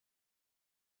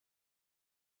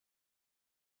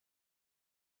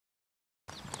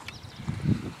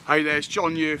Hi there, it's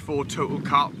John here for Total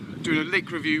Carp, doing a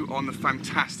lake review on the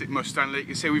fantastic Mustang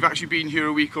Lake. So we've actually been here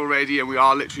a week already and we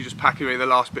are literally just packing away the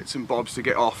last bits and bobs to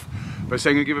get off. But so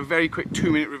I'm going to give a very quick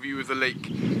 2-minute review of the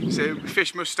lake. So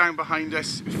fish Mustang behind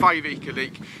us, 5-acre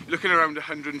lake, you're looking around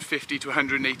 150 to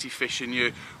 180 fish in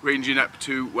here, ranging up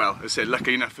to, well, as I said,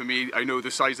 lucky enough for me, I know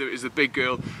the size of it is the big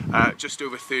girl, just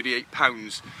over 38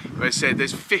 pounds. But as I said,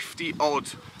 there's 50 odd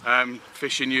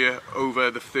fish in here over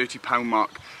the 30-pound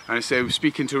mark. And so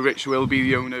speaking to Rich Wilby,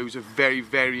 the owner, who's a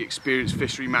very experienced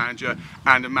fishery manager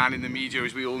and a man in the media,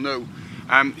 as we all know,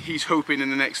 he's hoping in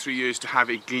the next 3 years to have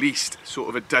at least sort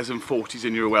of a dozen 40s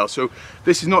in your well. So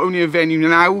this is not only a venue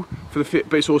now for the fit,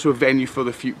 but it's also a venue for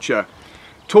the future.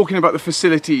 Talking about the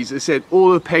facilities, as I said,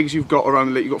 all the pegs you've got around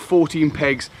the lake, you've got 14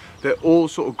 pegs. They're all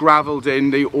sort of gravelled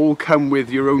in. They all come with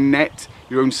your own net,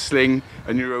 your own sling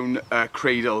and your own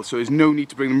cradle. So there's no need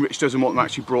to bring them. Rich doesn't want them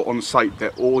actually brought on site. They're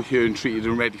all here and treated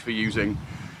and ready for using.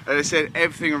 As I said,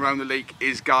 everything around the lake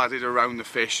is guarded around the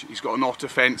fish. He's got an otter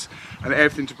fence and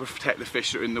everything to protect the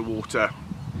fish that are in the water.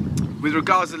 With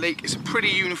regards to the lake, it's a pretty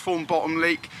uniform bottom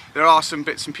lake. There are some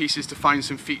bits and pieces to find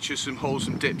some features, some holes,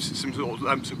 some dips, some sort of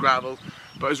lumps of gravel.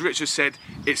 But as Richard said,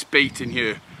 it's bait in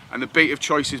here. And the bait of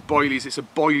choice is boilies. It's a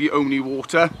boilie only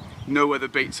water. No other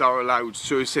baits are allowed.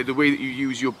 So as I said, the way that you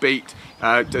use your bait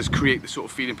does create the sort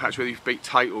of feeding patch, whether you bait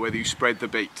tight or whether you spread the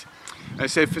bait. As I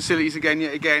said, facilities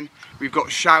yet again, we've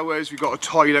got showers, we've got a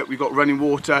toilet, we've got running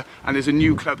water, and there's a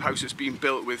new clubhouse that's been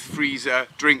built with freezer,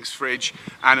 drinks fridge,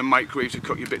 and a microwave to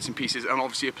cook your bits and pieces, and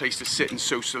obviously a place to sit and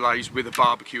socialise with a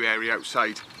barbecue area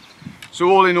outside. So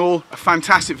all in all, a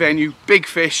fantastic venue, big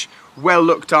fish, well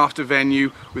looked after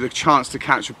venue with a chance to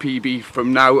catch a PB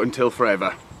from now until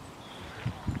forever.